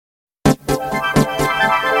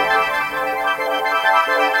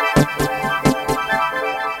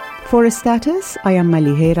For status, I am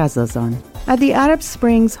Malihe Razazan. At the Arab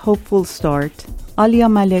Spring's hopeful start, Alia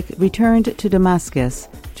Malek returned to Damascus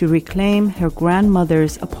to reclaim her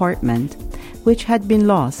grandmother's apartment, which had been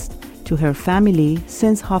lost to her family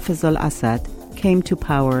since Hafiz al-Assad came to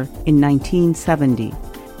power in 1970.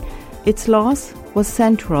 Its loss was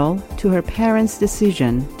central to her parents'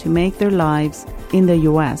 decision to make their lives in the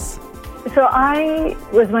U.S. So I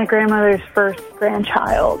was my grandmother's first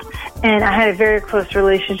grandchild, and I had a very close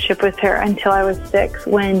relationship with her until I was 6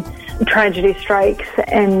 when tragedy strikes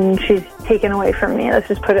and she's taken away from me. Let's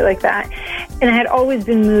just put it like that. And I had always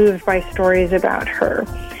been moved by stories about her.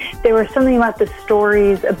 There was something about the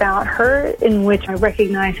stories about her in which I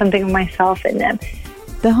recognized something of myself in them.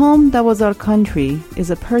 The Home That Was Our Country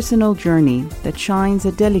is a personal journey that shines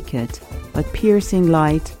a delicate but piercing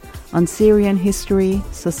light on Syrian history,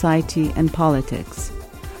 society, and politics.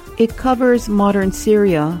 It covers modern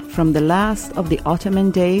Syria from the last of the Ottoman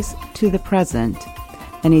days to the present,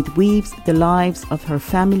 and it weaves the lives of her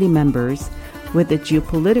family members with the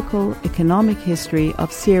geopolitical, economic history of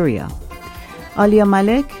Syria. Alia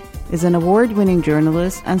Malek is an award-winning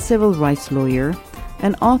journalist and civil rights lawyer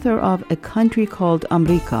and author of A Country Called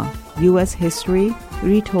America, U.S. History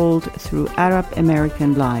Retold Through Arab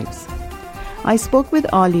American Lives. I spoke with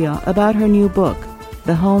Alia about her new book,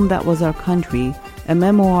 The Home That Was Our Country, A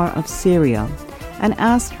Memoir of Syria, and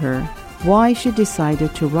asked her why she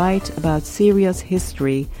decided to write about Syria's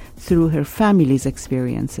history through her family's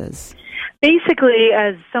experiences. Basically,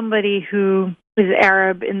 as somebody who is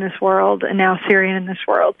Arab in this world and now Syrian in this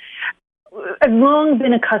world, I've long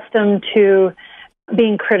been accustomed to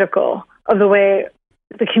being critical of the way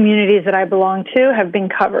the communities that I belong to have been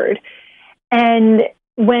covered. And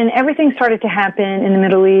when everything started to happen in the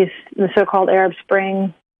Middle East, the so-called Arab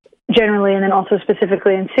Spring generally, and then also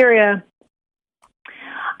specifically in Syria,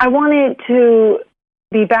 I wanted to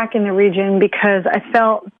be back in the region because I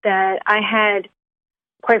felt that I had,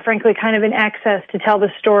 quite frankly, kind of an access to tell the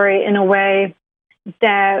story in a way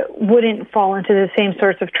that wouldn't fall into the same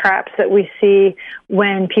sorts of traps that we see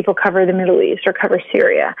when people cover the Middle East or cover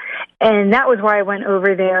Syria. And that was why I went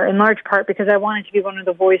over there, in large part because I wanted to be one of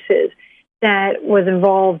the voices that was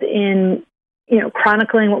involved in,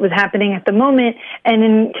 chronicling what was happening at the moment and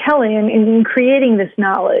in telling and in creating this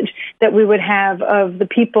knowledge that we would have of the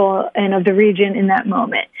people and of the region in that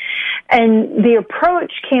moment. And the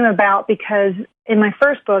approach came about because in my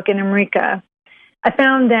first book, in America, I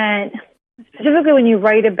found that specifically when you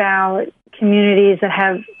write about communities that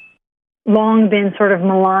have long been sort of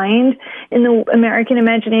maligned in the American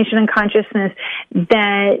imagination and consciousness,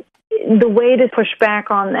 that the way to push back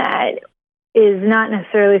on that is not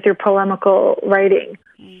necessarily through polemical writing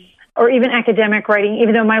or even academic writing,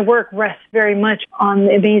 even though my work rests very much on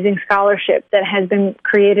the amazing scholarship that has been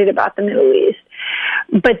created about the Middle East.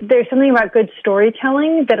 But there's something about good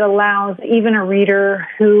storytelling that allows even a reader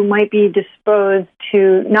who might be disposed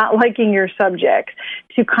to not liking your subject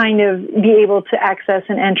to kind of be able to access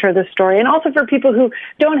and enter the story. And also for people who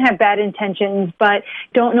don't have bad intentions but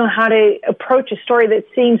don't know how to approach a story that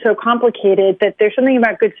seems so complicated, that there's something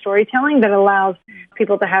about good storytelling that allows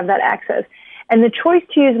people to have that access. And the choice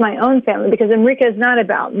to use my own family, because America is not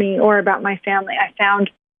about me or about my family. I found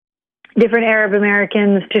different Arab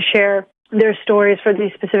Americans to share their stories for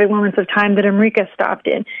these specific moments of time that America stopped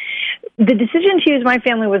in. The decision to use my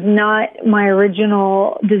family was not my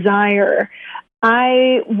original desire.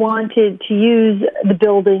 I wanted to use the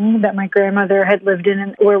building that my grandmother had lived in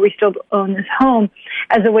and where we still own this home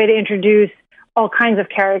as a way to introduce all kinds of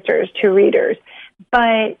characters to readers.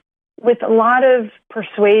 But with a lot of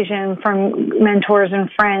persuasion from mentors and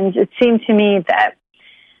friends, it seemed to me that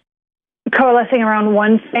coalescing around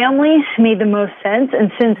one family made the most sense.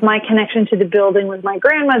 And since my connection to the building was my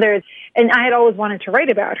grandmother, and I had always wanted to write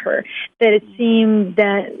about her, that it seemed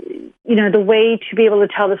that, the way to be able to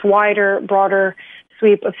tell this wider, broader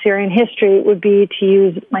sweep of Syrian history would be to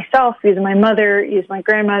use myself, use my mother, use my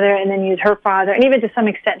grandmother, and then use her father, and even to some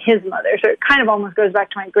extent his mother. So it kind of almost goes back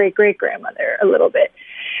to my great-great-grandmother a little bit.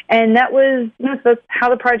 And that's how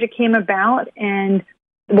the project came about and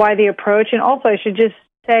why the approach. And also I should just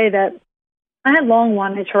say that I had long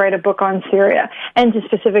wanted to write a book on Syria and to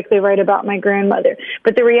specifically write about my grandmother.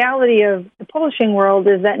 But the reality of the publishing world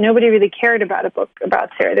is that nobody really cared about a book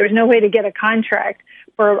about Syria. There was no way to get a contract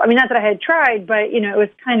not that I had tried, but, it was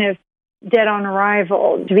kind of dead on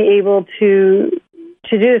arrival to be able to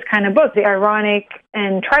do this kind of book. The ironic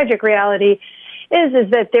and tragic reality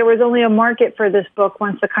is that there was only a market for this book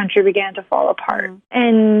once the country began to fall apart.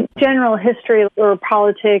 And general history or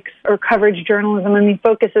politics or coverage journalism,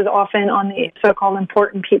 focuses often on the so-called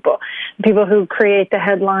important people, the people who create the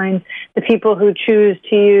headlines, the people who choose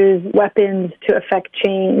to use weapons to affect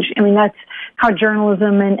change. That's how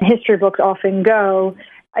journalism and history books often go.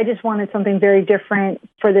 I just wanted something very different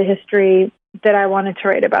for the history that I wanted to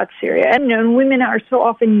write about Syria. And women are so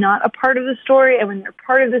often not a part of the story, and when they're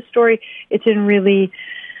part of the story, it's in really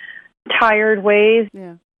tired ways.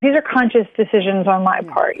 Yeah. These are conscious decisions on my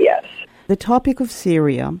part, yes. The topic of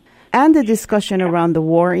Syria and the discussion around the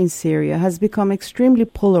war in Syria has become extremely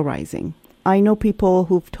polarizing. I know people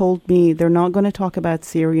who've told me they're not going to talk about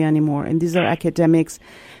Syria anymore, and these are academics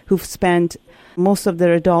who've spent most of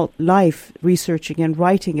their adult life researching and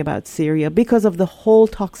writing about Syria because of the whole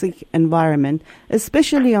toxic environment,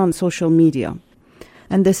 especially on social media.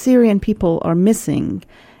 And the Syrian people are missing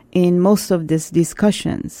in most of these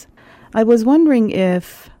discussions. I was wondering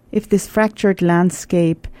if this fractured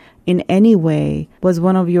landscape in any way was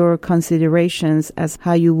one of your considerations as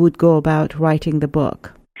how you would go about writing the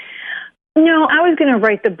book. No, I was going to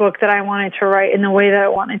write the book that I wanted to write in the way that I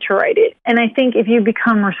wanted to write it. And I think if you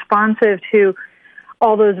become responsive to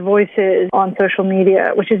all those voices on social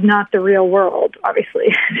media, which is not the real world, obviously,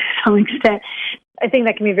 to some extent, I think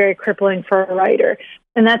that can be very crippling for a writer.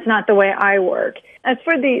 And that's not the way I work. As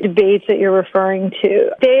for the debates that you're referring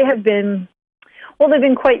to, they've been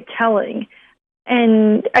quite telling.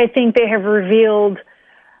 And I think they have revealed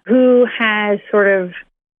who has sort of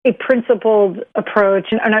a principled approach,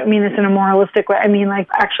 and I don't mean this in a moralistic way,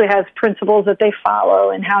 actually has principles that they follow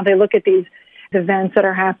and how they look at these events that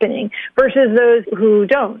are happening, versus those who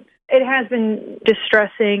don't. It has been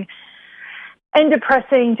distressing and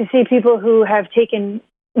depressing to see people who have taken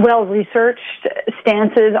well-researched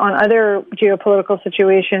stances on other geopolitical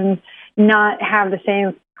situations not have the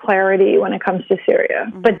same clarity when it comes to Syria.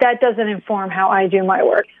 Mm-hmm. But that doesn't inform how I do my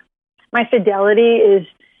work. My fidelity is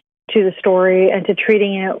to the story and to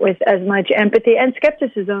treating it with as much empathy and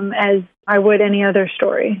skepticism as I would any other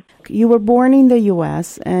story. You were born in the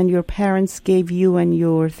U.S. and your parents gave you and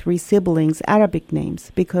your 3 siblings Arabic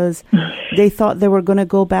names because they thought they were going to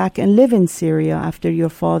go back and live in Syria after your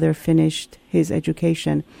father finished his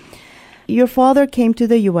education. Your father came to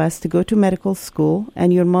the U.S. to go to medical school,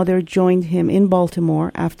 and your mother joined him in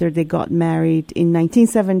Baltimore after they got married in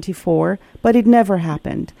 1974, but it never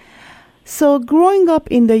happened. So growing up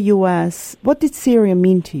in the U.S., what did Syria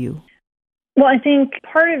mean to you? Well, I think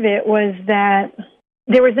part of it was that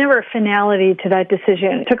there was never a finality to that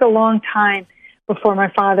decision. It took a long time before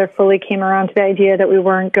my father fully came around to the idea that we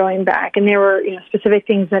weren't going back. And there were specific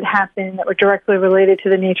things that happened that were directly related to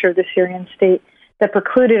the nature of the Syrian state that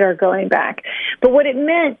precluded our going back. But what it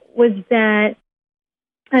meant was that,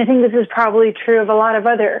 and I think this is probably true of a lot of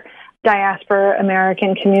other diaspora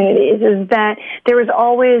American communities, is that there was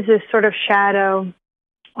always this sort of shadow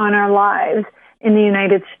on our lives in the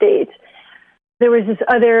United States. There was this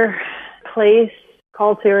other place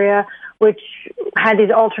called Syria, which had these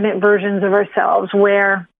alternate versions of ourselves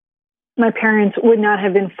where my parents would not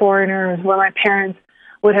have been foreigners, where my parents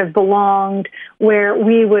would have belonged, where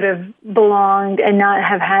we would have belonged and not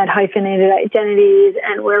have had hyphenated identities,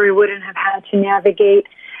 and where we wouldn't have had to navigate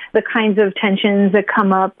the kinds of tensions that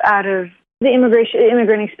come up out of the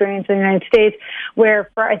immigrant experience in the United States, where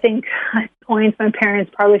for, I think, at points my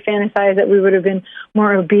parents probably fantasized that we would have been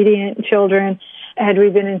more obedient children had we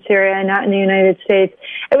been in Syria and not in the United States.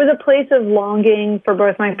 It was a place of longing for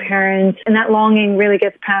both my parents, and that longing really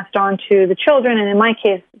gets passed on to the children. And in my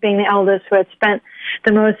case, being the eldest who had spent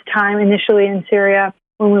the most time initially in Syria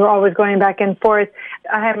when we were always going back and forth,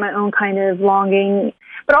 I had my own kind of longing.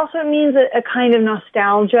 But also it means a kind of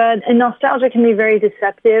nostalgia, and nostalgia can be very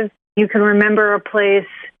deceptive. You can remember a place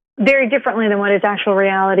very differently than what its actual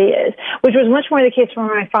reality is, which was much more the case for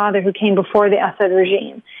my father, who came before the Assad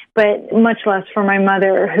regime, but much less for my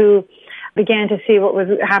mother, who began to see what was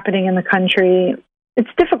happening in the country. It's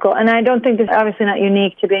difficult, and I don't think this is obviously not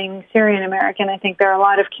unique to being Syrian American. I think there are a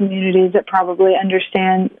lot of communities that probably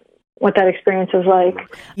understand what that experience is like.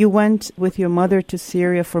 You went with your mother to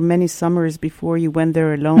Syria for many summers before you went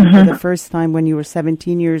there alone for the first time when you were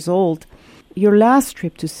 17 years old. Your last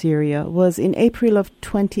trip to Syria was in April of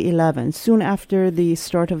 2011, soon after the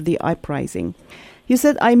start of the uprising. You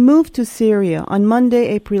said, I moved to Syria on Monday,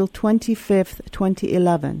 April 25th,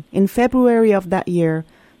 2011. In February of that year,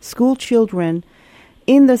 school children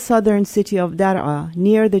in the southern city of Daraa,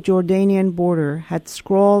 near the Jordanian border, had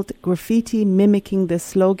scrawled graffiti mimicking the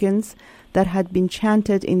slogans that had been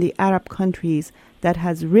chanted in the Arab countries that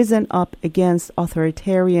has risen up against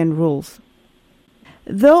authoritarian rules.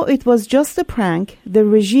 Though it was just a prank, the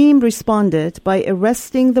regime responded by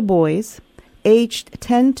arresting the boys, aged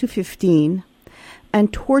 10 to 15,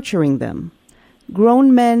 and torturing them.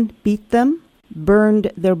 Grown men beat them,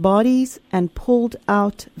 burned their bodies, and pulled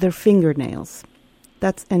out their fingernails.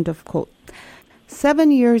 That's end of quote.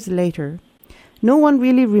 7 years later, no one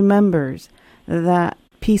really remembers that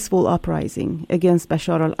peaceful uprising against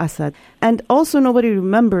Bashar al-Assad. And also nobody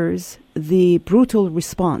remembers the brutal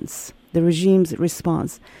response, the regime's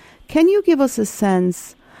response. Can you give us a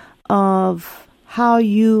sense of how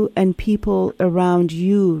you and people around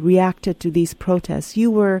you reacted to these protests?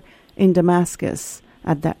 You were in Damascus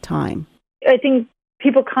at that time. I think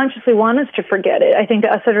people consciously want us to forget it. I think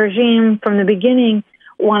the Assad regime from the beginning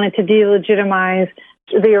wanted to delegitimize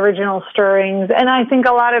the original stirrings. And I think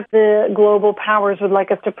a lot of the global powers would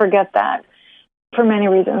like us to forget that for many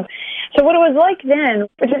reasons. So what it was like then,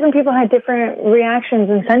 different people had different reactions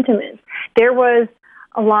and sentiments. There was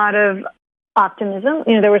a lot of optimism.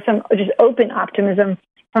 There was some just open optimism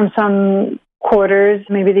from some quarters,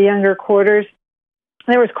 maybe the younger quarters.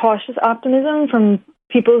 There was cautious optimism from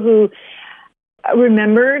people who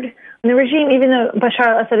remembered the regime, even though Bashar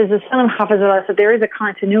al-Assad is the son of Hafiz al-Assad, there is a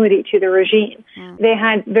continuity to the regime. They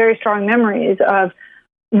had very strong memories of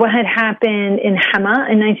what had happened in Hama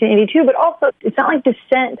in 1982, but also it's not like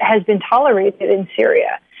dissent has been tolerated in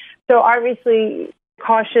Syria. So obviously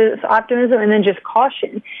cautious optimism and then just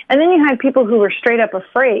caution. And then you had people who were straight up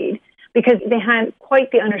afraid because they had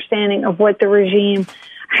quite the understanding of what the regime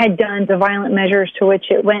had done, the violent measures to which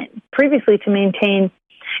it went previously to maintain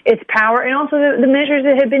its power, and also the measures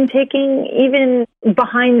it had been taking even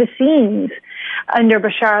behind the scenes under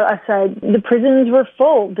Bashar al-Assad. The prisons were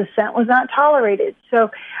full. Dissent was not tolerated. So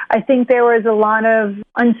I think there was a lot of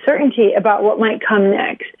uncertainty about what might come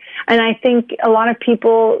next. And I think a lot of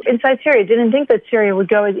people inside Syria didn't think that Syria would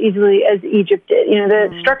go as easily as Egypt did.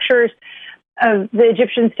 The structures of the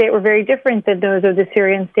Egyptian state were very different than those of the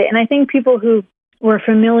Syrian state. And I think people who were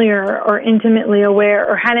familiar or intimately aware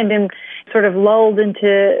or hadn't been sort of lulled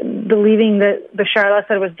into believing that Bashar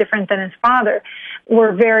al-Assad was different than his father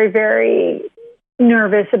were very, very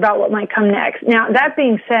nervous about what might come next. Now, that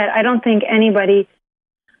being said, I don't think anybody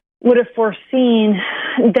would have foreseen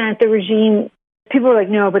that the regime, people were like,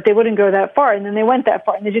 no, but they wouldn't go that far. And then they went that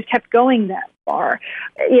far and they just kept going that far.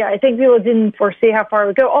 Yeah, I think people didn't foresee how far it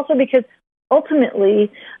would go. Also because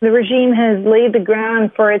ultimately the regime has laid the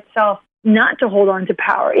ground for itself not to hold on to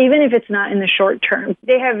power, even if it's not in the short term.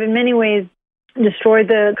 They have in many ways destroyed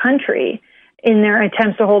the country in their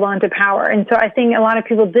attempts to hold on to power. And so I think a lot of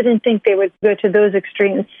people didn't think they would go to those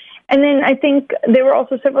extremes. And then I think there were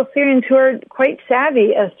also several Syrians who are quite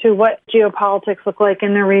savvy as to what geopolitics look like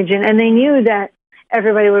in the region. And they knew that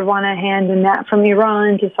everybody would want a hand in that, from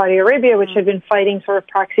Iran to Saudi Arabia, which had been fighting sort of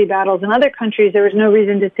proxy battles in other countries. There was no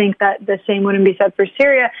reason to think that the same wouldn't be said for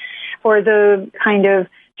Syria, for the kind of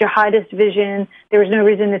jihadist vision. There was no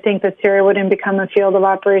reason to think that Syria wouldn't become a field of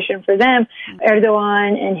operation for them.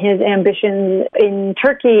 Erdogan and his ambitions in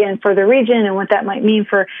Turkey and for the region and what that might mean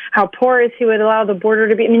for how porous he would allow the border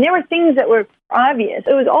to be. I mean, there were things that were obvious.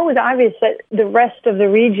 It was always obvious that the rest of the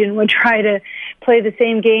region would try to play the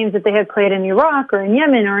same games that they had played in Iraq or in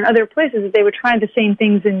Yemen or in other places, that they would try the same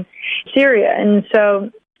things in Syria. And so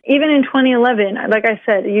even in 2011, like I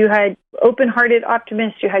said, you had open-hearted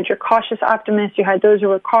optimists, you had your cautious optimists, you had those who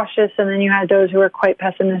were cautious, and then you had those who were quite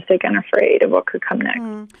pessimistic and afraid of what could come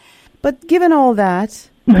next. But given all that,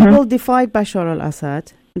 people defied Bashar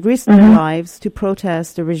al-Assad, risked their lives to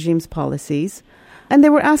protest the regime's policies, and they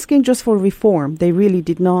were asking just for reform. They really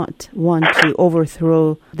did not want to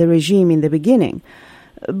overthrow the regime in the beginning.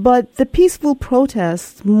 But the peaceful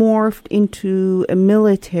protests morphed into a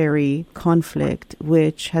military conflict,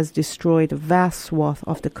 which has destroyed a vast swath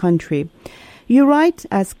of the country. You write,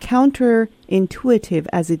 as counterintuitive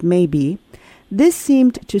as it may be, this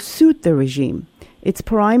seemed to suit the regime. Its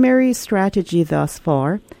primary strategy thus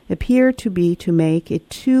far appeared to be to make it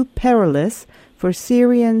too perilous for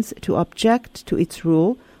Syrians to object to its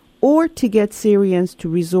rule or to get Syrians to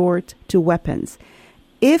resort to weapons.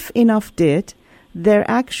 If enough did, their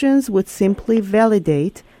actions would simply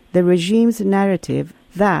validate the regime's narrative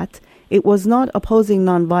that it was not opposing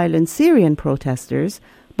nonviolent Syrian protesters,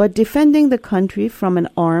 but defending the country from an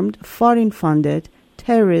armed, foreign-funded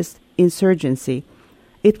terrorist insurgency.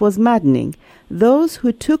 It was maddening. Those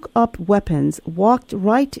who took up weapons walked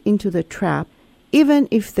right into the trap, even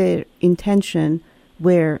if their intention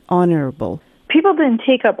were honorable. People didn't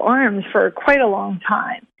take up arms for quite a long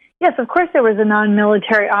time. Yes, of course there was a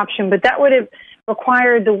non-military option, but that would have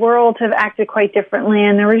required the world to have acted quite differently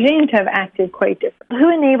and the regime to have acted quite differently. Who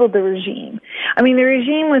enabled the regime? I mean, the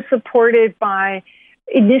regime was supported by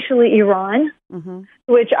initially Iran,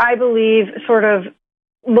 which I believe sort of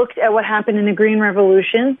looked at what happened in the Green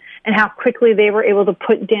Revolution and how quickly they were able to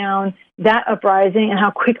put down that uprising and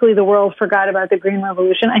how quickly the world forgot about the Green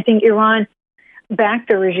Revolution. I think Iran backed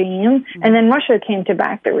the regime, and then Russia came to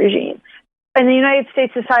back the regime. And the United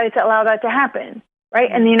States decided to allow that to happen,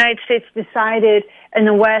 right? And the United States decided, and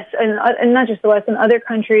the West, and not just the West, and other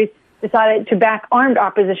countries decided to back armed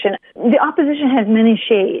opposition. The opposition has many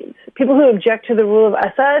shades. People who object to the rule of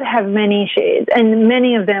Assad have many shades, and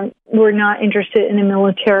many of them were not interested in a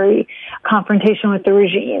military confrontation with the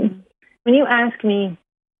regime. When you ask me,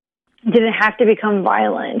 did it have to become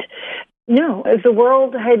violent? No. If the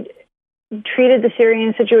world had treated the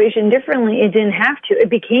Syrian situation differently, it didn't have to. It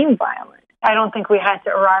became violent. I don't think we had to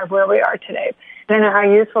arrive where we are today. I don't know how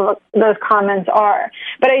useful those comments are.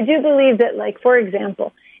 But I do believe that, like, for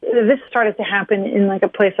example, this started to happen in like a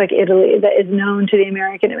place like Italy that is known to the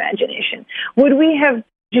American imagination. Would we have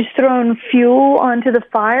just thrown fuel onto the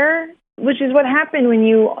fire? Which is what happened when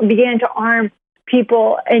you began to arm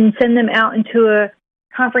people and send them out into a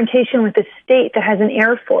confrontation with a state that has an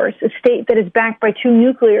air force, a state that is backed by two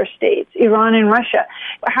nuclear states, Iran and Russia.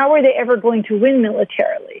 How are they ever going to win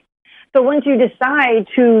militarily? So once you decide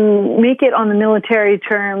to make it on the military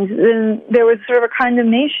terms, then there was sort of a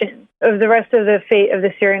condemnation of the rest of the fate of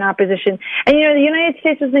the Syrian opposition. And, you know, the United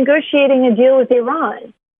States was negotiating a deal with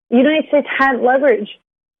Iran. The United States had leverage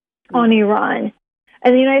on Iran.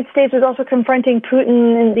 And the United States was also confronting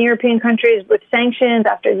Putin and the European countries with sanctions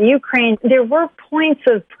after the Ukraine. There were points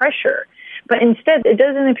of pressure, but instead it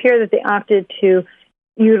doesn't appear that they opted to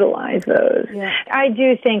utilize those. Yeah. I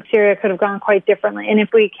do think Syria could have gone quite differently. And if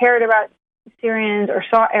we cared about Syrians or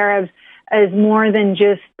saw Arabs as more than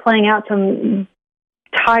just playing out some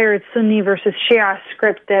tired Sunni versus Shia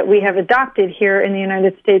script that we have adopted here in the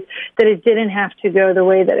United States, that it didn't have to go the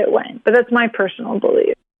way that it went. But that's my personal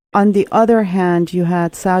belief. On the other hand, you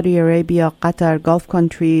had Saudi Arabia, Qatar, Gulf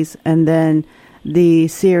countries, and then the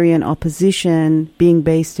Syrian opposition being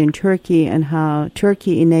based in Turkey, and how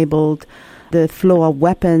Turkey enabled the flow of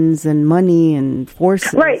weapons and money and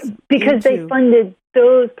forces. Right, because they funded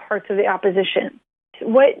those parts of the opposition.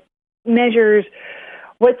 What measures,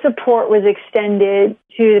 what support was extended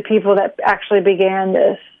to the people that actually began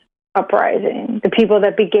this uprising, the people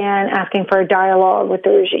that began asking for a dialogue with the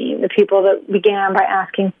regime, the people that began by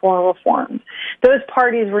asking for reforms? Those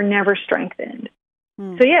parties were never strengthened.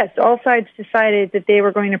 So yes, all sides decided that they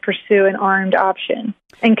were going to pursue an armed option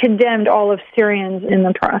and condemned all of Syrians in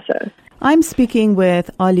the process. I'm speaking with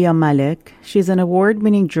Alia Malek. She's an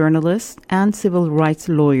award-winning journalist and civil rights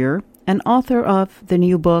lawyer and author of the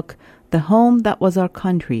new book, The Home That Was Our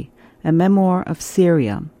Country, a Memoir of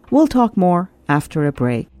Syria. We'll talk more after a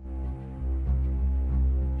break.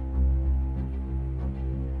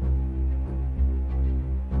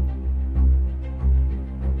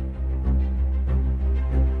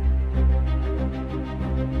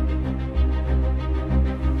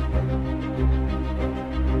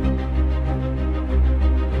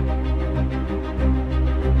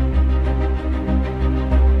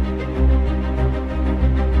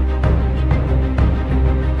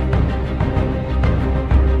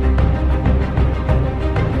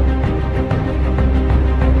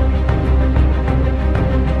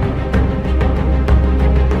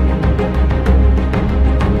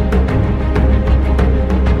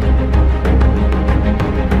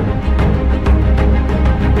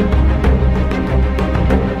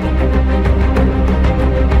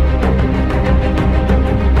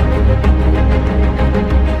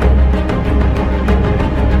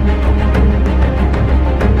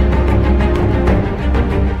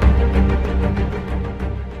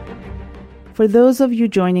 For those of you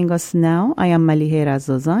joining us now, I am Malihe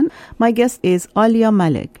Razazan. My guest is Alia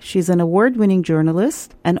Malek. She's an award-winning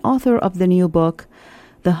journalist and author of the new book,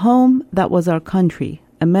 The Home That Was Our Country,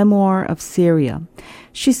 a Memoir of Syria.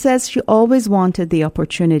 She says she always wanted the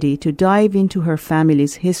opportunity to dive into her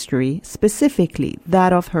family's history, specifically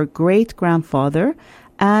that of her great-grandfather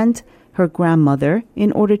and her grandmother,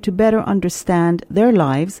 in order to better understand their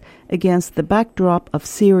lives against the backdrop of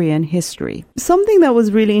Syrian history. Something that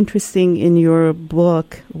was really interesting in your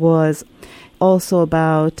book was also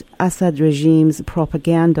about Assad regime's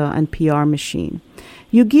propaganda and PR machine.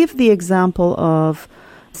 You give the example of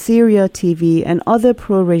Syria TV and other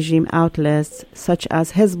pro-regime outlets such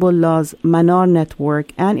as Hezbollah's Manar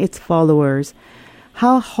network and its followers,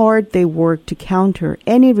 how hard they work to counter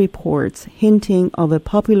any reports hinting of a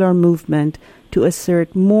popular movement to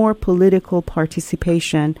assert more political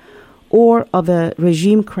participation or of a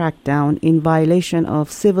regime crackdown in violation of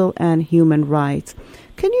civil and human rights.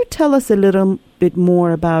 Can you tell us a little bit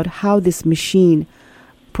more about how this machine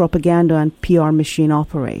propaganda and PR machine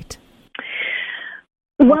operate?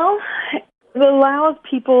 Well, it allows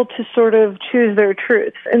people to sort of choose their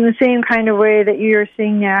truth in the same kind of way that you're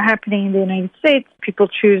seeing now happening in the United States. People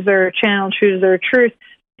choose their channel, choose their truth.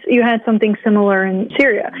 You had something similar in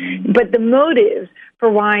Syria. But the motives for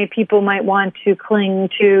why people might want to cling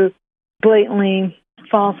to blatantly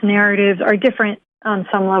false narratives are different on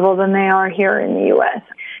some level than they are here in the U.S.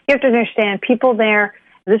 You have to understand, people there,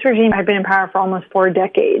 this regime had been in power for almost 4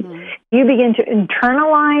 decades. You begin to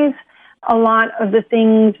internalize a lot of the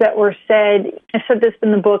things that were said. I said this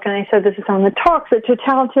in the book, and I said this in some of the talks, that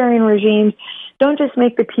totalitarian regimes don't just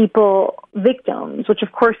make the people victims, which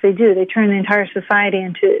of course they do. They turn the entire society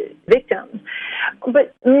into victims.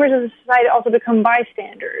 But members of the society also become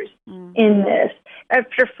bystanders in this.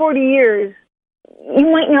 After 40 years, you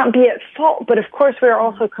might not be at fault, but of course we are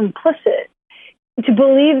also complicit. To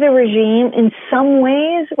believe the regime in some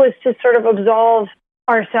ways was to sort of absolve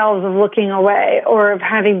ourselves of looking away or of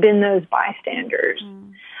having been those bystanders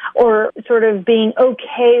or sort of being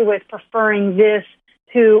okay with preferring this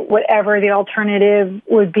to whatever the alternative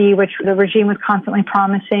would be, which the regime was constantly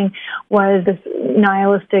promising was this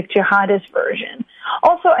nihilistic jihadist version.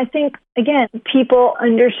 Also, I think, again, people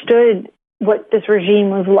understood what this regime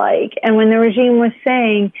was like. And when the regime was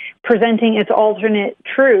saying, presenting its alternate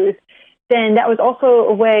truth, then that was also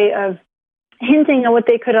a way of hinting at what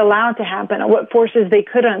they could allow to happen, at what forces they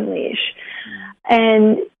could unleash.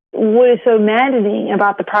 And what is so maddening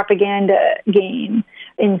about the propaganda game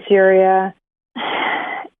in Syria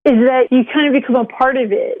is that you kind of become a part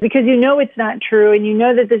of it because you know it's not true and you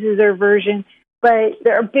know that this is their version, but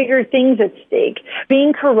there are bigger things at stake.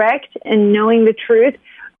 Being correct and knowing the truth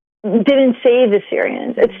didn't save the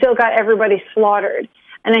Syrians. It still got everybody slaughtered.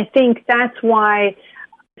 And I think that's why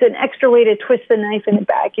it's an extra way to twist the knife in the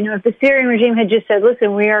back. You know, if the Syrian regime had just said,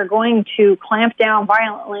 listen, we are going to clamp down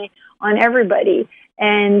violently on everybody,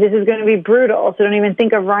 and this is going to be brutal, so don't even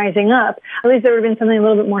think of rising up, at least there would have been something a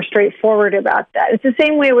little bit more straightforward about that. It's the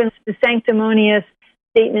same way with the sanctimonious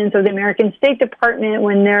statements of the American State Department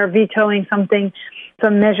when they're vetoing something,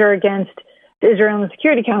 some measure against Israel and the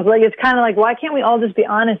Security Council. Like, it's kind of like, why can't we all just be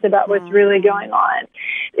honest about what's really going on?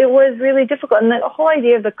 It was really difficult. And the whole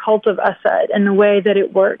idea of the cult of Assad and the way that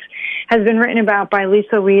it works has been written about by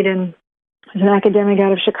Lisa Whedon, who's an academic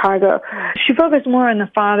out of Chicago. She focused more on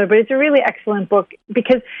the father, but it's a really excellent book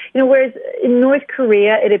because, you know, whereas in North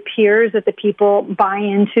Korea, it appears that the people buy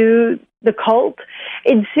into the cult.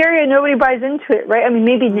 In Syria, nobody buys into it, right? I mean,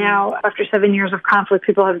 maybe now, after 7 years of conflict,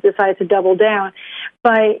 people have decided to double down.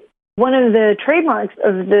 But one of the trademarks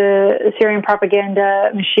of the Syrian propaganda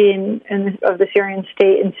machine and of the Syrian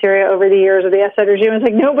state in Syria over the years of the Assad regime was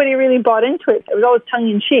like nobody really bought into it. It was always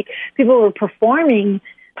tongue-in-cheek. People were performed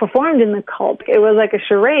in the cult. It was like a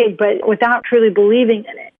charade, but without truly believing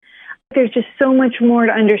in it. There's just so much more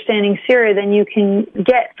to understanding Syria than you can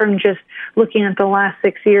get from just looking at the last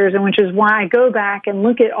 6 years, and which is why I go back and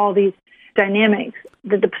look at all these dynamics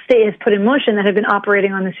that the state has put in motion that have been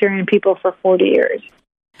operating on the Syrian people for 40 years.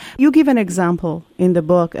 You give an example in the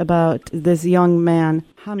book about this young man,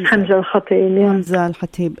 Hamza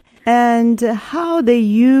al-Khatib, and how they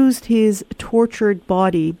used his tortured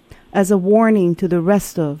body as a warning to the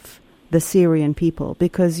rest of the Syrian people,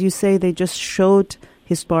 because you say they just showed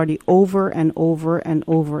his body over and over and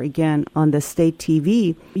over again on the state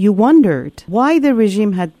TV. You wondered why the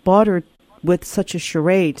regime had bothered with such a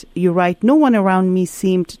charade. You write, no one around me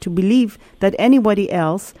seemed to believe that anybody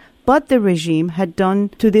else but the regime had done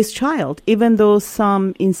to this child, even though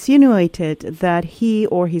some insinuated that he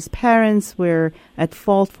or his parents were at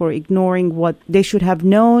fault for ignoring what they should have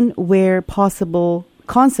known were possible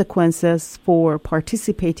consequences for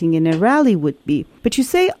participating in a rally would be. But you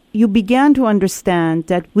say you began to understand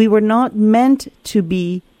that we were not meant to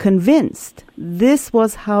be convinced. This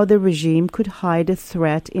was how the regime could hide a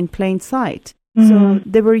threat in plain sight. So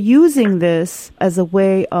they were using this as a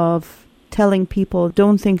way of telling people,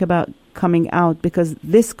 don't think about coming out because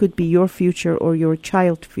this could be your future or your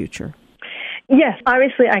child's future. Yes,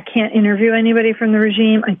 obviously I can't interview anybody from the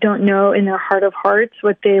regime. I don't know in their heart of hearts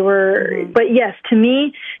what they were. But yes, to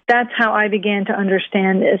me, that's how I began to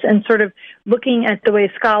understand this and sort of looking at the way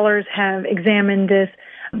scholars have examined this,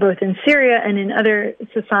 both in Syria and in other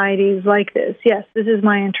societies like this. Yes, this is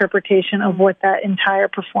my interpretation of what that entire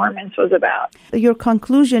performance was about. Your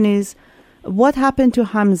conclusion is, what happened to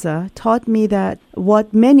Hamza taught me that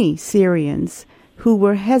what many Syrians who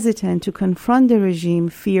were hesitant to confront the regime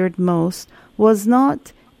feared most was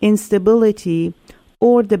not instability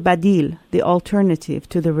or the badil, the alternative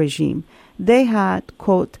to the regime. They had,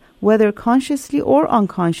 quote, whether consciously or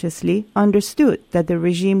unconsciously, understood that the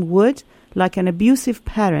regime would, like an abusive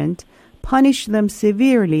parent, punish them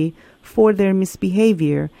severely for their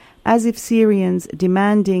misbehavior, as if Syrians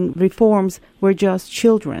demanding reforms were just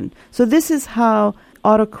children. So this is how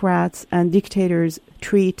autocrats and dictators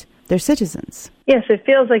treat their citizens. Yes, it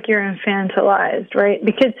feels like you're infantilized, right?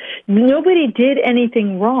 Because nobody did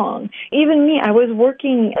anything wrong. Even me, I was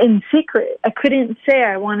working in secret. I couldn't say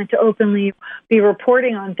I wanted to openly be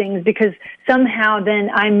reporting on things because somehow then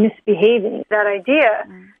I'm misbehaving. That idea,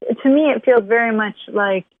 to me, it feels very much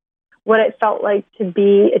like what it felt like to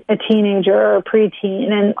be a teenager or a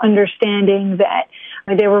preteen, and understanding that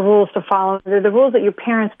there were rules to follow. They're the rules that your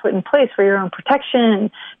parents put in place for your own protection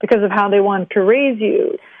because of how they wanted to raise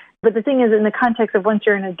you. But the thing is, in the context of once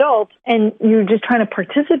you're an adult and you're just trying to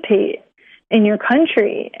participate in your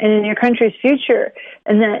country and in your country's future,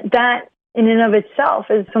 and that in and of itself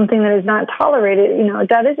is something that is not tolerated,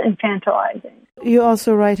 that is infantilizing. You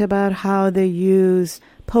also write about how they use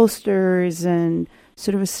posters and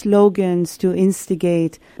sort of slogans to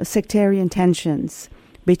instigate sectarian tensions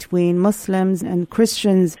between Muslims and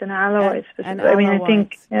Christians. And Alawites. I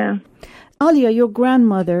think, yeah. Alia, your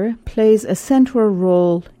grandmother plays a central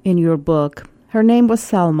role in your book. Her name was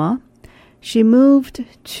Salma. She moved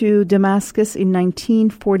to Damascus in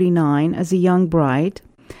 1949 as a young bride.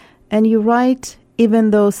 And you write, even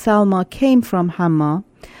though Salma came from Hama,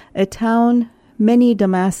 a town many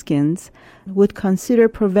Damascens would consider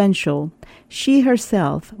provincial, she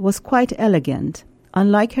herself was quite elegant.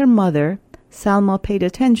 Unlike her mother, Salma paid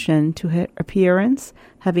attention to her appearance,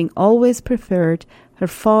 having always preferred her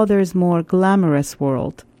father's more glamorous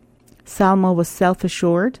world. Salma was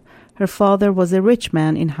self-assured. Her father was a rich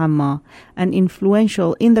man in Hama and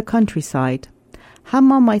influential in the countryside.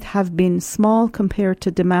 Hama might have been small compared to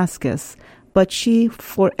Damascus, but she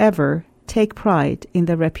forever take pride in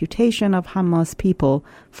the reputation of Hama's people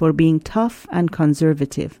for being tough and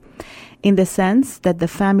conservative, in the sense that the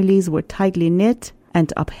families were tightly knit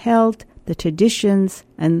and upheld the traditions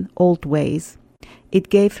and old ways. It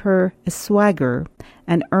gave her a swagger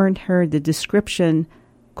and earned her the description,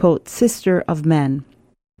 quote, sister of men.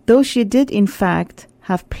 Though she did, in fact,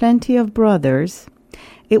 have plenty of brothers,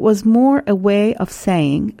 it was more a way of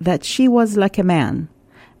saying that she was like a man,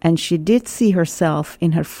 and she did see herself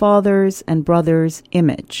in her father's and brother's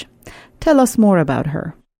image. Tell us more about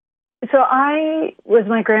her. So I was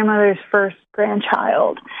my grandmother's first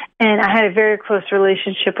grandchild, and I had a very close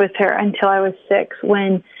relationship with her until I was 6,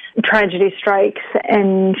 when tragedy strikes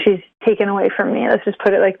and she's taken away from me. Let's just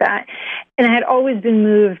put it like that. And I had always been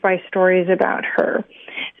moved by stories about her.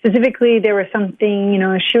 Specifically, there was something,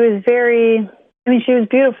 she was she was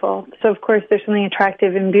beautiful. So, of course, there's something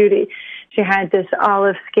attractive in beauty. She had this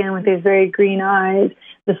olive skin with these very green eyes,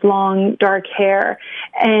 this long, dark hair.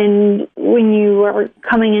 And when you were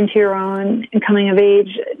coming into your own and coming of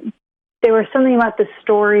age, there was something about the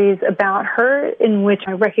stories about her in which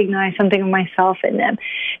I recognized something of myself in them.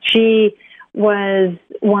 She was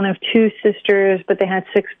one of 2 sisters, but they had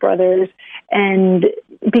 6 brothers. And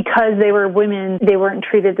because they were women, they weren't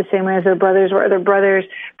treated the same way as their brothers were. Their brothers,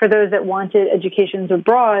 for those that wanted educations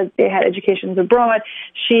abroad, they had educations abroad.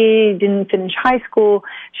 She didn't finish high school.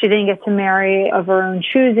 She didn't get to marry of her own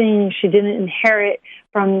choosing. She didn't inherit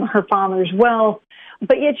from her father's wealth.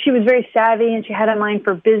 But yet she was very savvy and she had a mind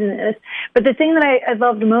for business. But the thing that I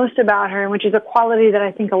loved most about her, which is a quality that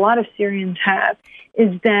I think a lot of Syrians have,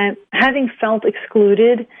 is that having felt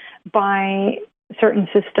excluded by certain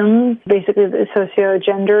systems, basically the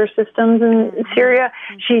socio-gender systems in Syria,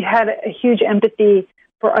 she had a huge empathy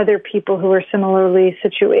for other people who were similarly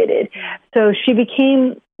situated. So she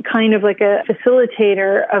became kind of like a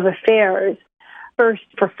facilitator of affairs, first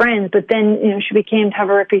for friends, but then, she became to have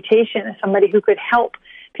a reputation as somebody who could help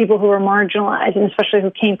people who were marginalized, and especially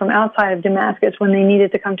who came from outside of Damascus when they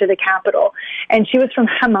needed to come to the capital. And she was from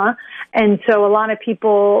Hama, and so a lot of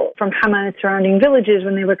people from Hama and surrounding villages,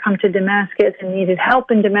 when they would come to Damascus and needed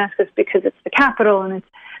help in Damascus because it's the capital and it's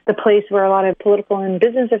the place where a lot of political and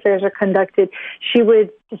business affairs are conducted, she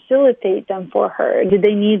would facilitate them for her. Did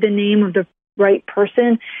they need the name of the right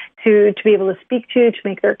person to be able to speak to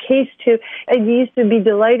make their case to? I used to be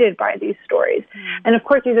delighted by these stories. And of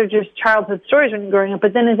course, these are just childhood stories when you're growing up.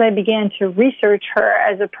 But then as I began to research her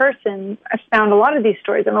as a person, I found a lot of these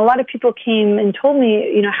stories. And a lot of people came and told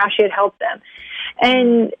me, how she had helped them.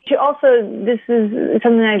 And she also, this is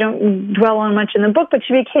something I don't dwell on much in the book, but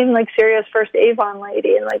she became like Syria's first Avon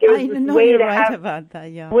lady. And it was a way to have about that,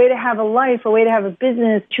 a way to have a life, a way to have a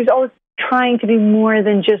business. She was always trying to be more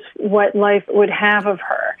than just what life would have of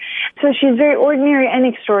her. So she's very ordinary and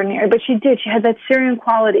extraordinary, but she had that Syrian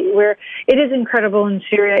quality where it is incredible in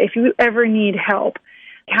Syria. If you ever need help,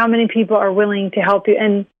 how many people are willing to help you.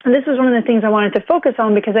 And this is one of the things I wanted to focus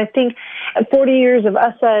on, because I think 40 years of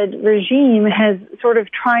Assad regime has sort of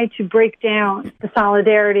tried to break down the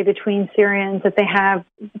solidarity between Syrians that they have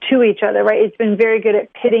to each other, right? It's been very good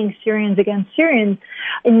at pitting Syrians against Syrians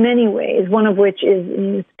in many ways, one of which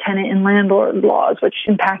is tenant and landlord laws, which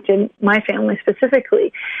impacted my family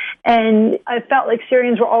specifically. And I felt like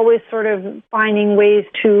Syrians were always sort of finding ways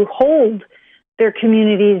to hold their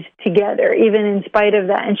communities together, even in spite of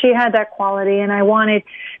that. And she had that quality, and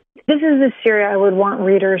this is the Syria I would want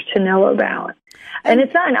readers to know about. And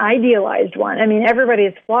it's not an idealized one. I mean, everybody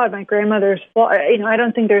is flawed. My grandmother's flawed. I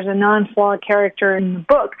don't think there's a non-flawed character in the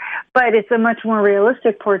book, but it's a much more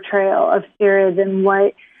realistic portrayal of Syria than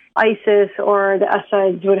what ISIS or the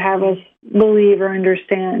Assads would have us believe or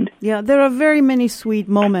understand. Yeah, there are very many sweet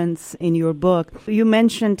moments in your book. You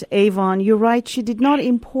mentioned Avon. You're right, she did not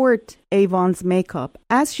import Avon's makeup,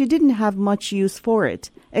 as she didn't have much use for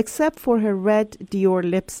it, except for her red Dior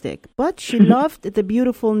lipstick. But she loved the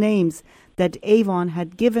beautiful names that Avon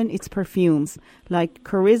had given its perfumes, like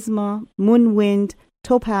Charisma, Moonwind,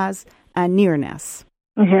 Topaz, and Nearness.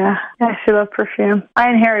 Yeah, she loved perfume. I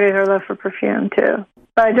inherited her love for perfume, too.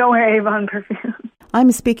 But I don't wear Avon perfume.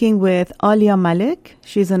 I'm speaking with Alia Malek.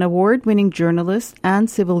 She's an award-winning journalist and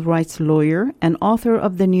civil rights lawyer and author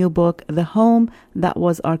of the new book, The Home That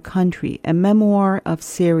Was Our Country, a Memoir of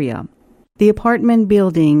Syria. The apartment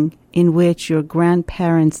building in which your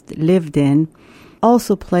grandparents lived in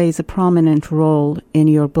also plays a prominent role in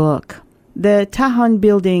your book. The Tahan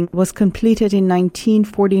building was completed in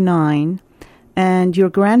 1949, and your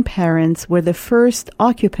grandparents were the first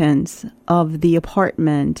occupants of the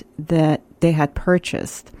apartment that they had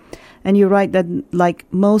purchased. And you write that,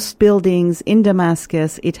 like most buildings in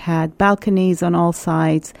Damascus, it had balconies on all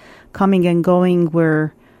sides. Coming and going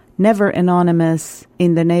were never anonymous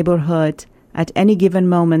in the neighborhood. At any given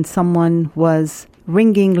moment, someone was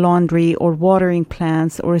wringing laundry or watering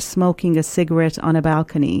plants or smoking a cigarette on a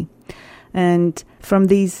balcony. And from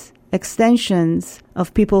these extensions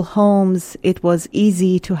of people's homes, it was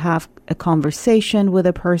easy to have a conversation with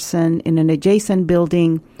a person in an adjacent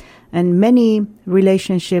building, and many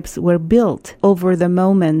relationships were built over the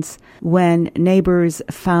moments when neighbors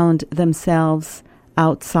found themselves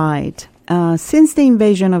outside. Since the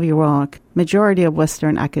invasion of Iraq, majority of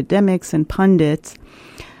Western academics and pundits,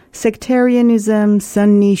 sectarianism,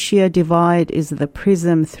 Sunni-Shia divide is the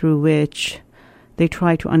prism through which they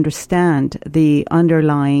try to understand the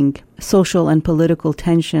underlying social and political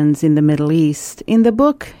tensions in the Middle East. In the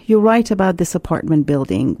book, you write about this apartment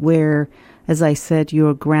building where, as I said,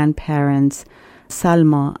 your grandparents,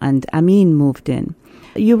 Salma and Amin, moved in.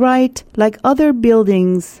 You write, like other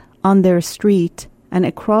buildings on their street and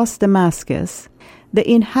across Damascus, the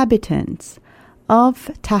inhabitants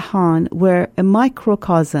of Tahan were a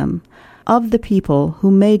microcosm of the people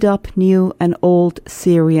who made up new and old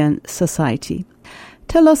Syrian society.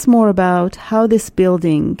 Tell us more about how this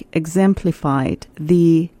building exemplified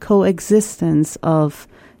the coexistence of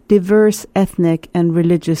diverse ethnic and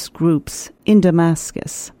religious groups in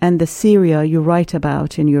Damascus and the Syria you write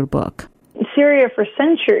about in your book. Syria for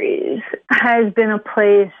centuries has been a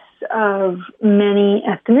place of many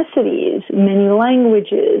ethnicities, many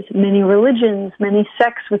languages, many religions, many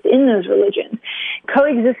sects within those religions.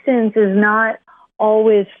 Coexistence is not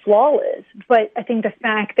always flawless, but I think the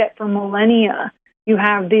fact that for millennia you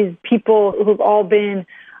have these people who've all been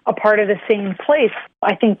a part of the same place,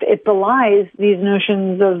 I think it belies these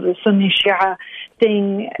notions of the Sunni-Shia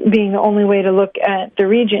thing being the only way to look at the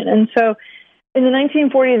region. And so in the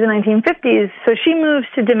 1940s and 1950s, so she moves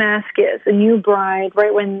to Damascus, a new bride,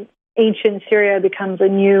 right when ancient Syria becomes a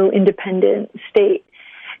new independent state.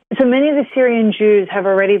 So many of the Syrian Jews have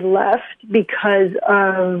already left because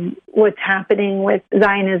of what's happening with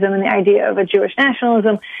Zionism and the idea of a Jewish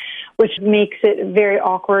nationalism, which makes it very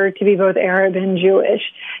awkward to be both Arab and Jewish,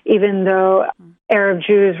 even though Arab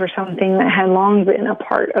Jews were something that had long been a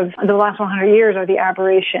part of the last 100 years are the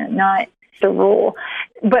aberration, not the rule.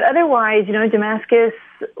 But otherwise, Damascus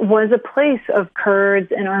was a place of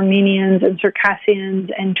Kurds and Armenians and Circassians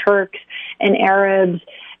and Turks and Arabs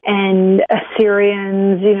and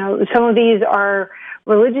Assyrians. Some of these are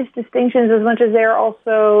religious distinctions as much as they're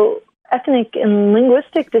also ethnic and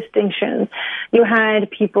linguistic distinctions. You had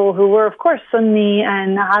people who were, of course, Sunni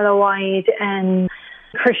and Alawite and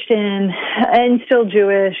Christian and still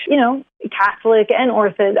Jewish, Catholic and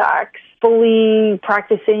Orthodox, fully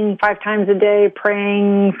practicing 5 times a day,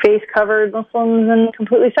 praying, face-covered Muslims and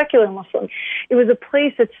completely secular Muslims. It was a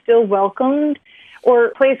place that still welcomed, or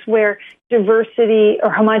a place where diversity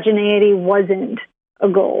or homogeneity wasn't a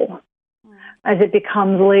goal. as it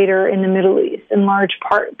becomes later in the Middle East, in large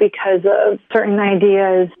part because of certain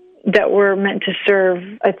ideas that were meant to serve,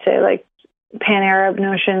 I'd say, like pan-Arab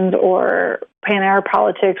notions or pan-Arab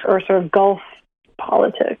politics or sort of Gulf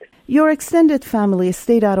politics. Your extended family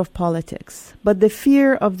stayed out of politics, but the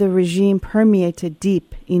fear of the regime permeated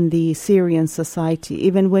deep in the Syrian society.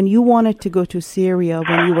 Even when you wanted to go to Syria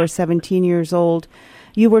when you were 17 years old,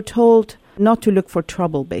 you were told not to look for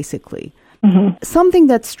trouble, basically. Mm-hmm. Something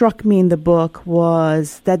that struck me in the book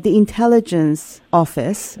was that the intelligence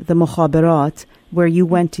office, the Mukhabarat, where you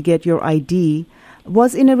went to get your ID,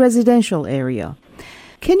 was in a residential area.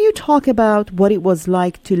 Can you talk about what it was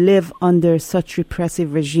like to live under such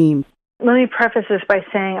repressive regime? Let me preface this by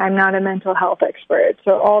saying I'm not a mental health expert,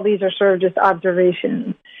 so all these are sort of just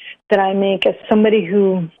observations that I make as somebody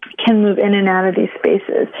who can move in and out of these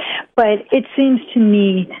spaces. But it seems to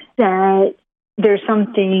me that there's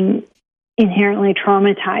something inherently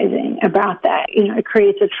traumatizing about that. You know, it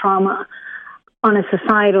creates a trauma on a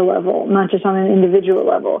societal level, not just on an individual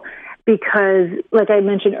level. Because, like I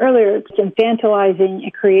mentioned earlier, it's infantilizing,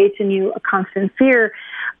 it creates in you a constant fear,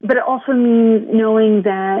 but it also means knowing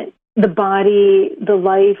that the body, the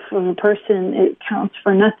life of a person, it counts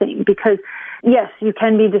for nothing. Because, yes, you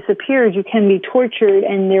can be disappeared, you can be tortured,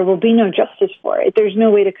 and there will be no justice for it. There's no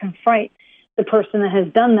way to confront the person that has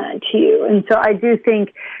done that to you. And so I do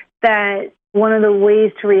think that one of the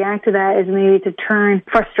ways to react to that is maybe to turn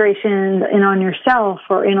frustrations in on yourself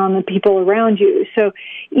or in on the people around you. So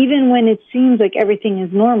even when it seems like everything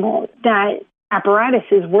is normal, that apparatus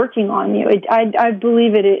is working on you. I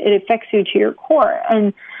believe it affects you to your core.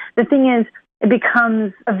 And the thing is, it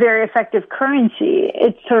becomes a very effective currency.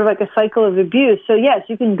 It's sort of like a cycle of abuse. So yes,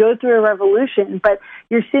 you can go through a revolution, but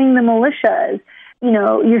you're seeing the militias, you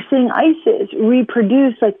know, you're seeing ISIS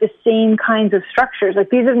reproduce like the same kinds of structures.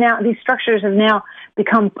 Like these structures have now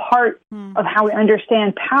become part of how we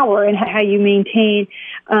understand power and how you maintain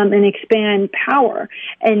and expand power.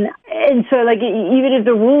 And so like even if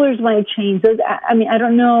the rulers might change, I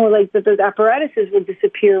don't know like that those apparatuses will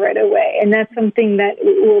disappear right away. And that's something that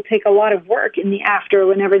will take a lot of work in the after,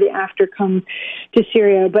 whenever the after comes to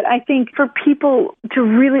Syria. But I think for people to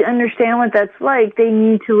really understand what that's like, they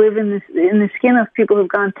need to live in the skin of people who've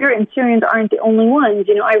gone through it. And Syrians aren't the only ones.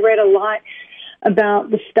 You know, I read a lot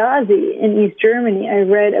about the Stasi in East Germany. I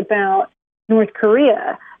read about North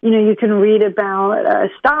Korea. You know, you can read about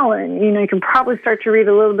Stalin. You know, you can probably start to read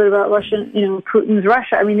a little bit about Russian, you know, Putin's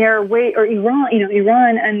Russia. I mean, or Iran, you know,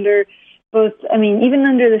 Iran under both, I mean, even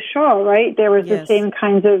under the Shah, right? There was the same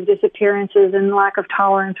kinds of disappearances and lack of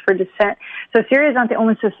tolerance for dissent. So Syria is not the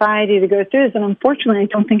only society to go through this, and unfortunately, I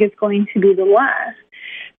don't think it's going to be the last.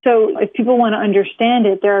 So if people want to understand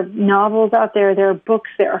it, there are novels out there, there are books,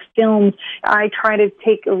 there are films. I try to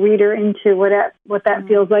take a reader into what that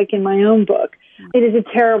feels like in my own book. It is a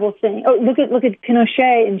terrible thing. Oh, look at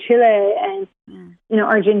Pinochet in Chile and you know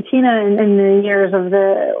Argentina in the years of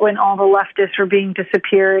when all the leftists were being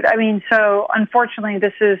disappeared. I mean, so unfortunately,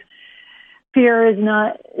 the use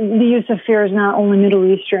of fear is not only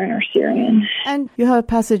Middle Eastern or Syrian. And you have a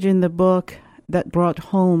passage in the book that brought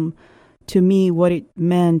home to me what it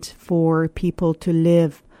meant for people to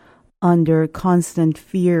live under constant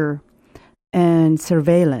fear and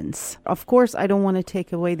surveillance. Of course, I don't want to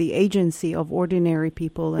take away the agency of ordinary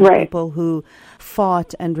people and people who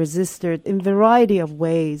fought and resisted in a variety of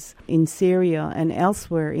ways in Syria and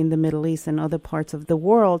elsewhere in the Middle East and other parts of the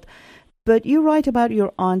world. But you write about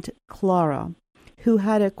your Aunt Clara, who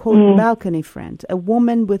had a, quote, balcony friend, a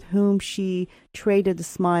woman with whom she traded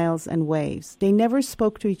smiles and waves. They never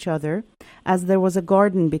spoke to each other, as there was a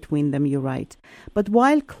garden between them, you write. But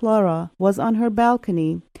while Clara was on her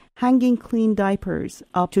balcony, hanging clean diapers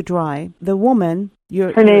up to dry, the woman,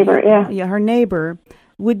 her neighbor,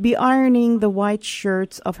 would be ironing the white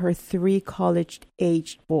shirts of her 3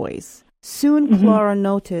 college-aged boys. Soon Clara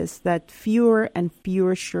noticed that fewer and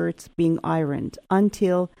fewer shirts being ironed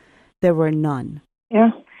until there were none.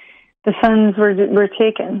 Yeah, the sons were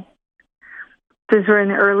taken. These were in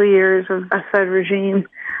the early years of Assad regime.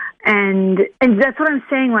 And that's what I'm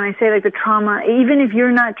saying when I say like the trauma, even if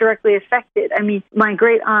you're not directly affected. I mean, my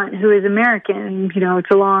great aunt, who is American, you know,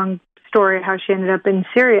 it's a long story how she ended up in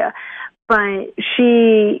Syria, but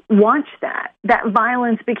she watched that. That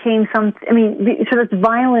violence became so that's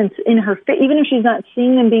violence in her face. Even if she's not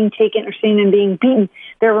seeing them being taken or seeing them being beaten,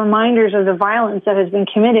 they're reminders of the violence that has been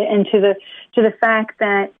committed and to the fact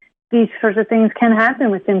that these sorts of things can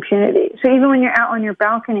happen with impunity. So even when you're out on your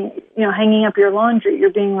balcony, you know, hanging up your laundry,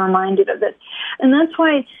 you're being reminded of this. And that's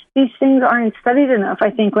why these things aren't studied enough,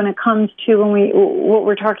 I think, when it comes to what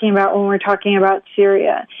we're talking about when we're talking about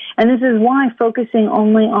Syria. And this is why focusing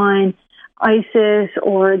only on ISIS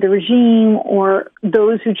or the regime or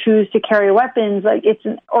those who choose to carry weapons, like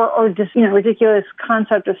or this ridiculous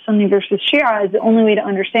concept of Sunni versus Shia is the only way to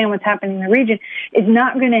understand what's happening in the region, is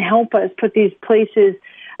not going to help us put these places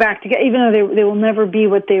back together, even though they will never be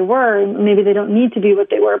what they were. Maybe they don't need to be what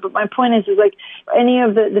they were. But my point is like any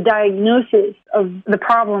of the diagnosis of the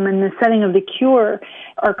problem and the setting of the cure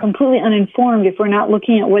are completely uninformed if we're not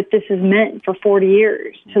looking at what this has meant for 40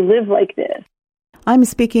 years to live like this. I'm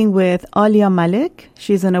speaking with Alia Malek.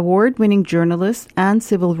 She's an award-winning journalist and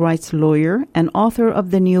civil rights lawyer and author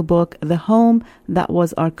of the new book, The Home That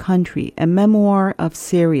Was Our Country, a Memoir of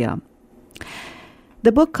Syria.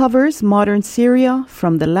 The book covers modern Syria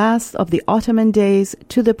from the last of the Ottoman days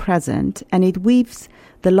to the present, and it weaves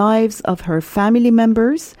the lives of her family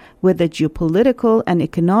members with the geopolitical and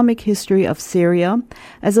economic history of Syria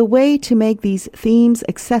as a way to make these themes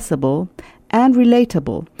accessible and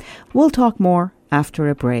relatable. We'll talk more after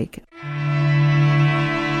a break.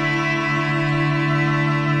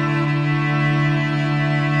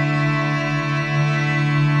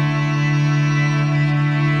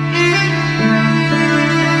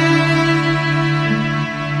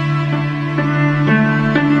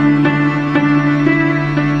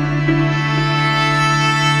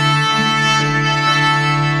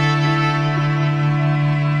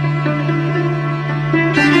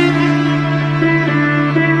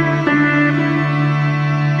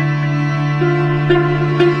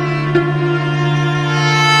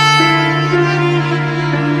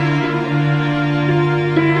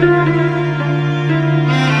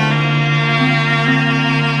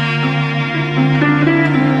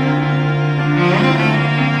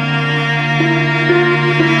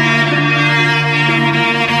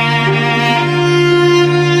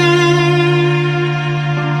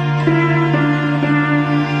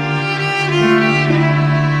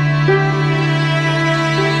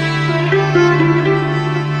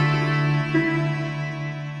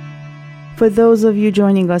 For those of you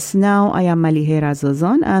joining us now, I am Malihe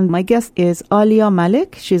Razazan, and my guest is Alia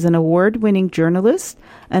Malek. She's an award-winning journalist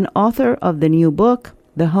and author of the new book,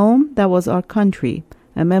 The Home That Was Our Country,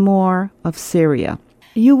 a Memoir of Syria.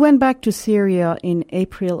 You went back to Syria in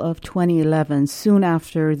April of 2011, soon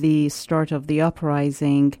after the start of the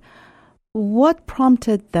uprising. What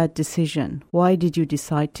prompted that decision? Why did you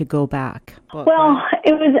decide to go back? Well,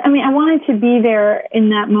 I wanted to be there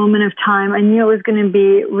in that moment of time. I knew it was going to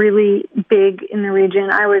be really big in the region.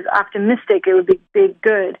 I was optimistic it would be big,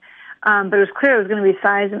 good. But it was clear it was going to be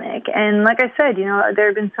seismic. And like I said, there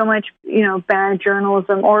had been so much, bad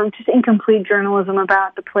journalism or just incomplete journalism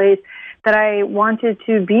about the place that I wanted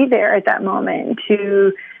to be there at that moment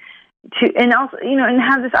and also, and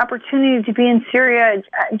have this opportunity to be in Syria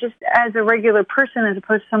just as a regular person as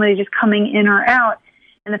opposed to somebody just coming in or out.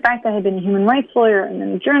 And the fact that I had been a human rights lawyer and then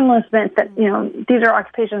a journalist meant that, these are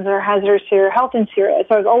occupations that are hazardous to your health in Syria.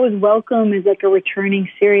 So I was always welcome as like a returning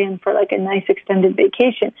Syrian for like a nice extended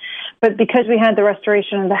vacation. But because we had the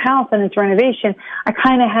restoration of the house and its renovation, I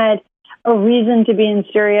kind of had a reason to be in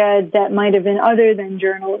Syria that might have been other than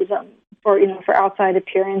journalism for outside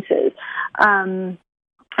appearances.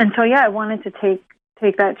 And so, I wanted to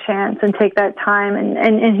take that chance and take that time.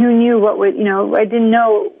 And who knew what would, I didn't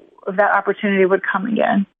know if that opportunity would come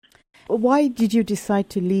again. Why did you decide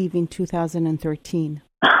to leave in 2013?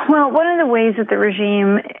 Well, one of the ways that the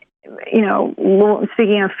regime,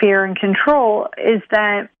 speaking of fear and control, is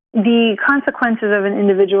that the consequences of an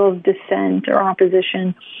individual's dissent or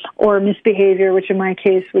opposition or misbehavior, which in my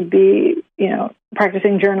case would be,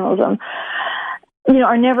 practicing journalism,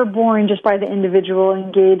 are never born just by the individual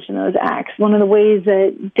engaged in those acts. One of the ways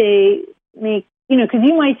that they make, because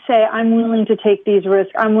you might say, I'm willing to take these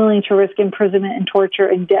risks. I'm willing to risk imprisonment and torture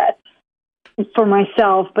and death for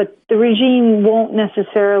myself, but the regime won't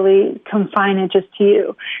necessarily confine it just to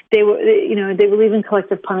you. They believe in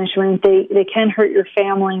collective punishment. They can hurt your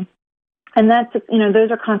family. And that's,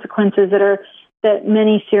 those are consequences that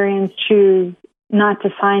many Syrians choose not to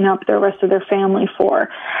sign up the rest of their family for.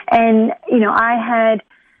 And, I had,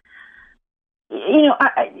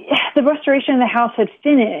 the restoration of the house had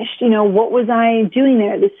finished. What was I doing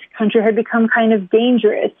there? This country had become kind of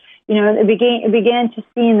dangerous. It began to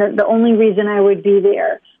seem that the only reason I would be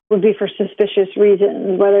there would be for suspicious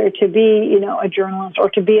reasons, whether to be, a journalist or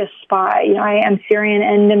to be a spy. I am Syrian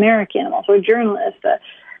and American. I'm also a journalist,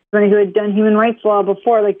 somebody who had done human rights law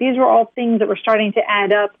before. Like, these were all things that were starting to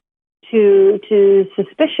add up to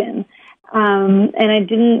suspicion. And I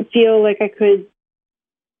didn't feel like I could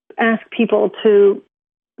ask people to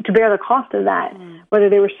bear the cost of that, whether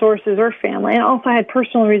they were sources or family. And also I had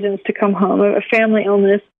personal reasons to come home, a family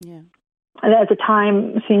illness that at the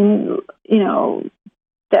time seemed,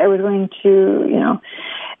 that I was going to,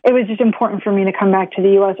 it was just important for me to come back to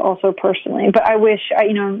the U.S. also personally. But I wish,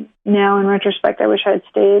 now in retrospect, I wish I had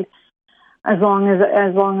stayed as long as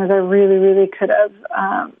I really, really could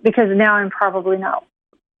have, because now I'm probably not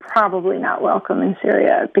welcome in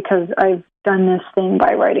Syria because I've done this thing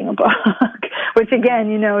by writing a book, which again,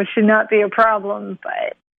 should not be a problem,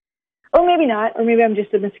 but. Or maybe not, or maybe I'm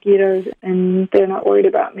just the mosquitoes and they're not worried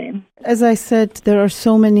about me. As I said, there are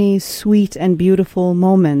so many sweet and beautiful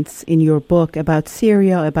moments in your book about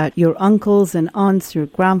Syria, about your uncles and aunts, your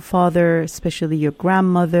grandfather, especially your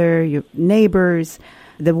grandmother, your neighbors,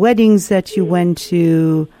 the weddings that you went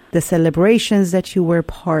to, the celebrations that you were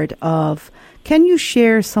part of. Can you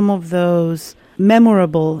share some of those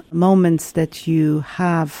memorable moments that you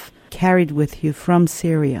have carried with you from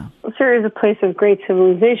Syria? Syria is a place of great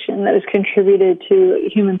civilization that has contributed to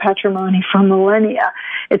human patrimony for millennia.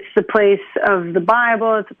 It's the place of the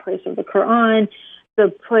Bible. It's a place of the Quran. The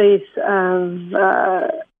place of,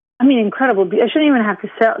 incredible. I shouldn't even have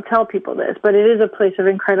to tell people this, but it is a place of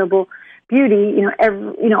incredible beauty.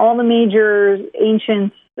 All the major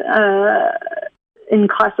ancients in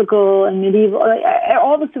classical and medieval,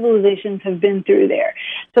 all the civilizations have been through there.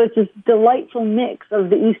 So it's this delightful mix of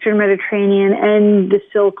the Eastern Mediterranean and the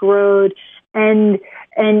Silk Road and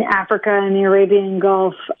Africa and the Arabian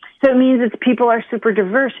Gulf. So it means its people are super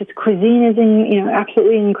diverse. Its cuisine is,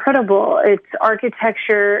 absolutely incredible. Its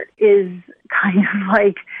architecture is kind of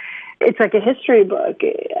like, it's like a history book.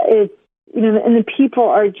 It's, and the people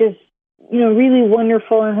are just, really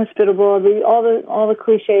wonderful and hospitable. All the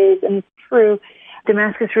cliches, and it's true.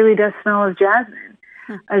 Damascus really does smell of jasmine,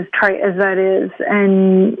 as trite as that is.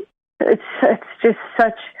 And it's just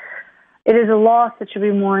it is a loss that should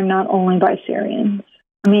be mourned not only by Syrians.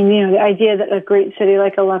 The idea that a great city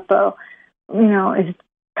like Aleppo, is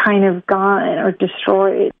kind of gone or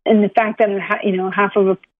destroyed. And the fact that, half of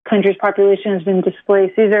a country's population has been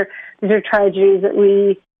displaced. These are tragedies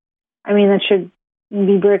that should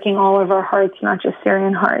be breaking all of our hearts, not just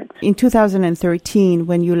Syrian hearts. In 2013,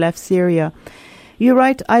 when you left Syria, you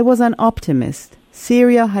write, "I was an optimist.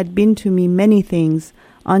 Syria had been to me many things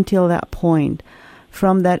until that point,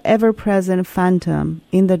 from that ever-present phantom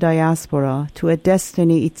in the diaspora to a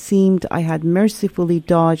destiny it seemed I had mercifully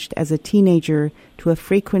dodged as a teenager to a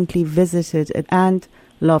frequently visited and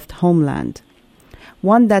loved homeland.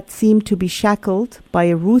 One that seemed to be shackled by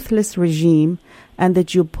a ruthless regime and the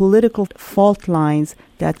geopolitical fault lines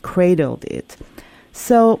that cradled it."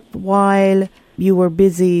 So while you were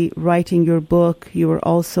busy writing your book, you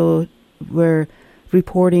were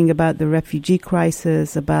reporting about the refugee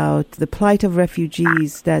crisis, about the plight of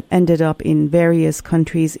refugees that ended up in various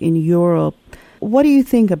countries in Europe. What do you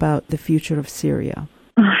think about the future of Syria?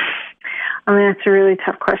 That's a really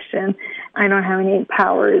tough question. I don't have any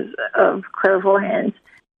powers of clairvoyance.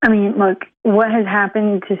 Look, what has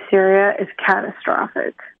happened to Syria is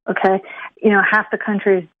catastrophic, okay? Half the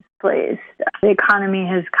country is displaced. The economy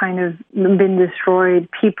has kind of been destroyed.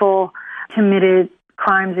 People committed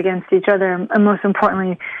crimes against each other. And most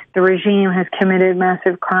importantly, the regime has committed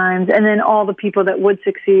massive crimes. And then all the people that would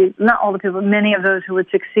succeed, not all the people, many of those who would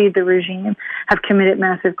succeed the regime have committed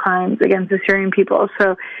massive crimes against the Syrian people.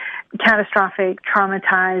 So catastrophic,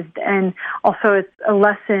 traumatized, and also it's a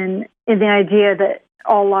lesson in the idea that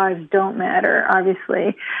all lives don't matter,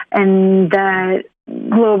 obviously, and that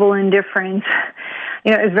global indifference,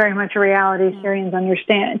 is very much a reality Syrians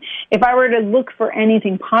understand. If I were to look for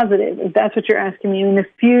anything positive, if that's what you're asking me, the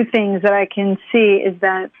few things that I can see is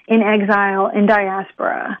that in exile, in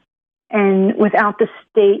diaspora, and without the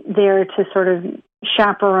state there to sort of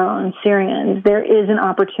chaperone Syrians, there is an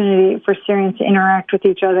opportunity for Syrians to interact with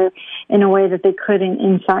each other in a way that they couldn't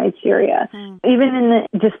inside Syria. Even in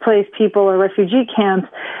the displaced people or refugee camps,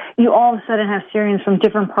 you all of a sudden have Syrians from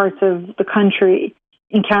different parts of the country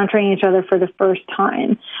encountering each other for the first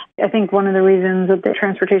time. I think one of the reasons that the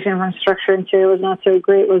transportation infrastructure in Syria was not so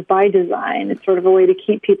great was by design. It's sort of a way to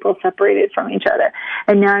keep people separated from each other.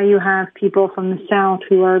 And now you have people from the south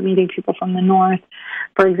who are meeting people from the north,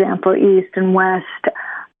 for example, east and west.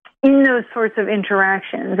 In those sorts of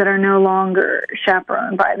interactions that are no longer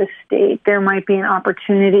chaperoned by the state, there might be an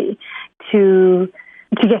opportunity to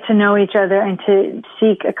get to know each other and to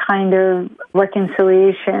seek a kind of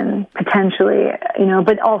reconciliation, potentially,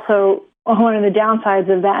 but also one of the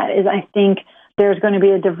downsides of that is I think there's going to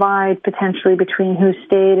be a divide potentially between who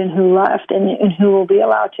stayed and who left and who will be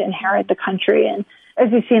allowed to inherit the country. And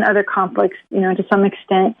as you see in other conflicts, to some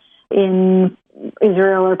extent in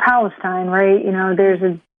Israel or Palestine, right? There's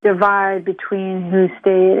a divide between who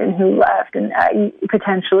stayed and who left, and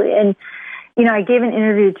potentially. And I gave an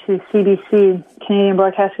interview to CBC, Canadian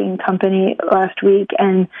Broadcasting Company, last week,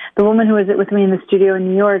 and the woman who was with me in the studio in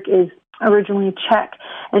New York is originally Czech,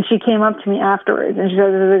 and she came up to me afterwards, and she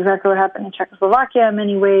said, this is exactly what happened in Czechoslovakia in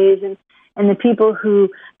many ways, and the people who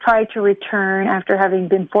tried to return after having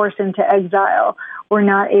been forced into exile were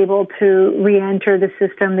not able to re-enter the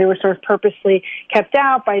system. They were sort of purposely kept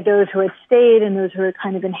out by those who had stayed and those who had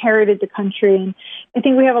kind of inherited the country. And I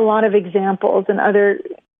think we have a lot of examples in other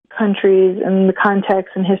countries and the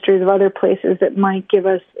context and histories of other places that might give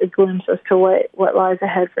us a glimpse as to what lies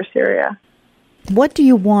ahead for Syria. What do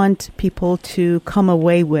you want people to come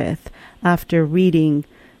away with after reading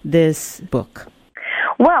this book?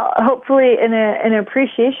 Well, hopefully an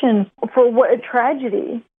appreciation for what a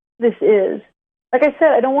tragedy this is. Like I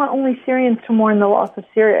said, I don't want only Syrians to mourn the loss of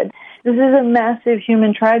Syria. This is a massive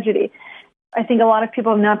human tragedy. I think a lot of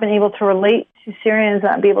people have not been able to relate to Syrians,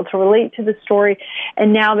 not be able to relate to the story.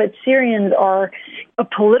 And now that Syrians are a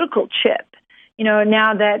political chip,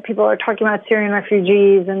 now that people are talking about Syrian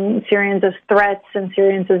refugees and Syrians as threats and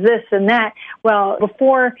Syrians as this and that, well,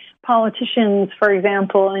 before politicians, for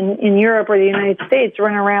example, in Europe or the United States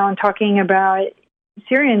run around talking about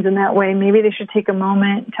Syrians in that way, maybe they should take a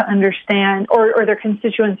moment to understand, or their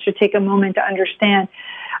constituents should take a moment to understand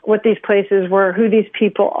what these places were, who these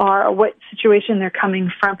people are, what situation they're coming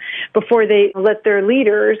from, before they let their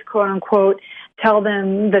leaders, quote unquote, tell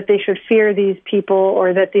them that they should fear these people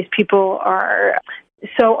or that these people are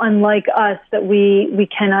so unlike us that we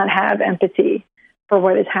cannot have empathy for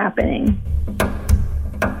what is happening.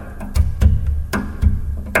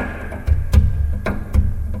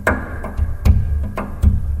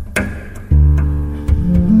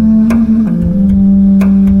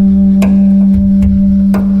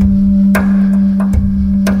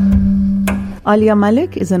 Alia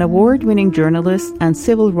Malek is an award-winning journalist and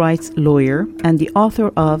civil rights lawyer and the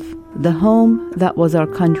author of The Home That Was Our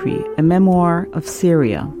Country, a Memoir of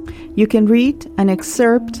Syria. You can read an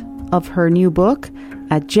excerpt of her new book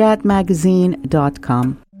at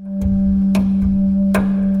jadmagazine.com.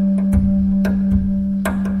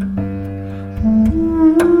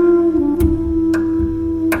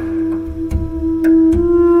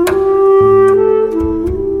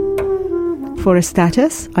 For a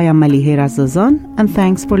status, I am Malihe Razazan, and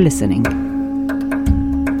thanks for listening.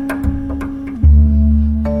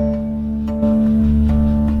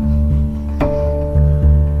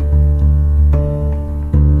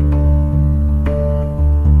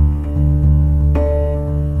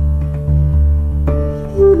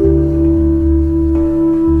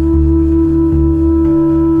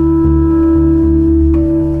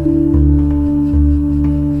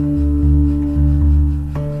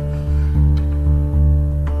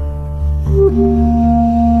 Mm-hmm.